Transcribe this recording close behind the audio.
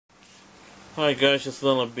Hi guys, just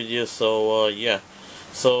another video. So yeah,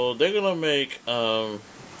 so they're gonna make other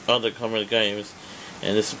Kamen games,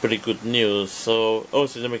 and this is pretty good news. So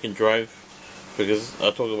obviously they're making Drive, because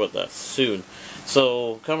I'll talk about that soon.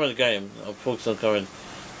 So Kamen Game, I'll focus on Kamen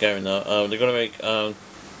Game now. They're gonna make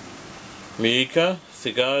Miika,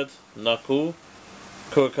 Figuarts, Naku,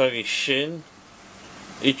 Kurakagi Shin,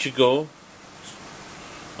 Ichigo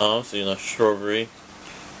arms, strawberry,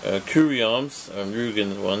 Kuri arms,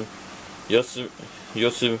 Rugen one.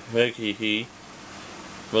 Yosumekihi,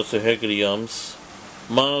 Matsuhegiri arms,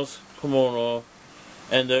 Mars Kimono,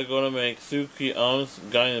 and they're gonna make Suki arms,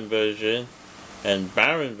 Gaim version, and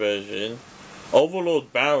Baron version,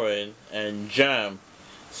 Overlord Baron, and Jam.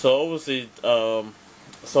 So obviously,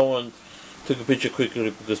 someone took a picture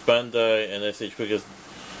quickly because Bandai and SH Figures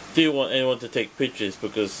didn't want anyone to take pictures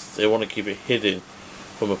because they want to keep it hidden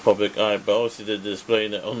from a public eye. But obviously they're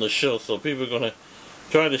displaying it on the show, so people are gonna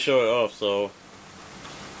try to show it off. So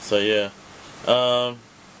yeah. Well,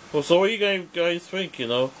 so what do you guys think?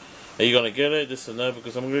 Are you gonna get it, this and that?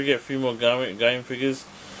 Because I'm gonna get a few more Gaim figures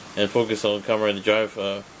and focus on Kamen and Drive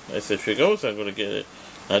SF figure. Also, I'm gonna get it.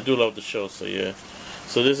 I do love the show, so yeah.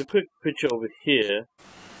 So there's a quick picture over here.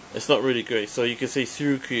 It's not really great. So you can see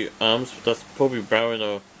Tsuruki arms. That's probably Baron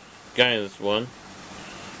or Gaim's one.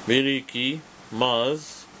 Miriki,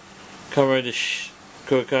 Mars, Kurakagi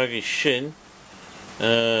Shin.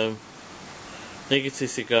 You can see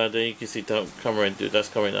Cigar, then you can see Kamen Dude. That's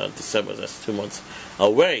coming out in December. That's 2 months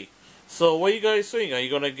away. So what do you guys think? Are you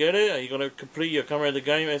gonna get it? Are you gonna complete your Kamen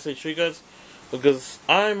Game SH3 guys? Because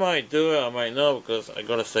I might do it, I might not, because I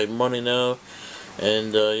gotta save money now.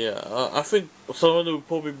 And yeah, I think some of them will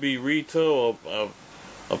probably be retail or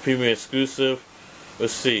a premium exclusive.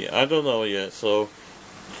 Let's see. I don't know yet, so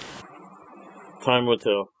time will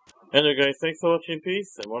tell. Anyway guys, thanks for watching.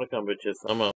 Peace and wanna come bitches. I'm out.